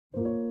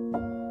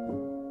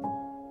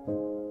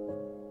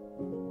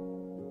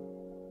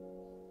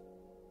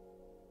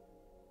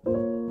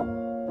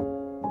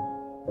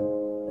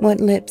What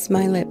lips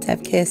my lips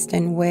have kissed,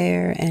 and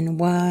where and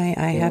why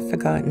I have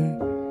forgotten,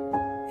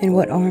 and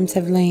what arms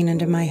have lain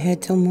under my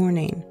head till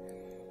morning.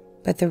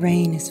 But the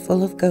rain is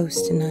full of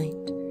ghosts tonight,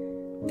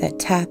 that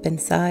tap and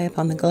sigh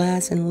upon the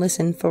glass and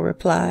listen for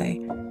reply.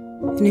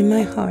 And in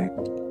my heart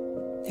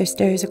there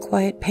stirs a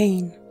quiet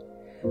pain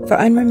for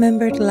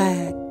unremembered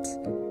lads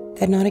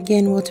that not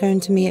again will turn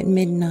to me at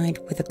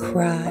midnight with a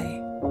cry.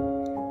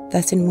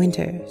 Thus in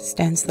winter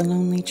stands the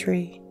lonely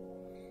tree,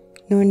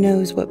 nor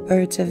knows what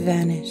birds have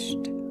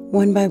vanished,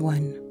 one by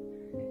one,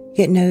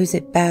 yet knows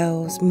it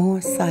bows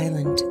more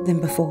silent than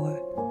before.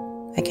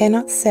 I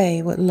cannot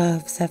say what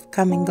loves have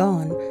come and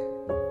gone.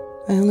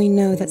 I only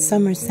know that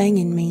summer sang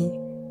in me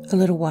a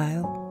little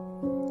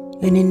while,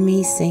 and in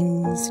me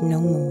sings no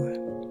more.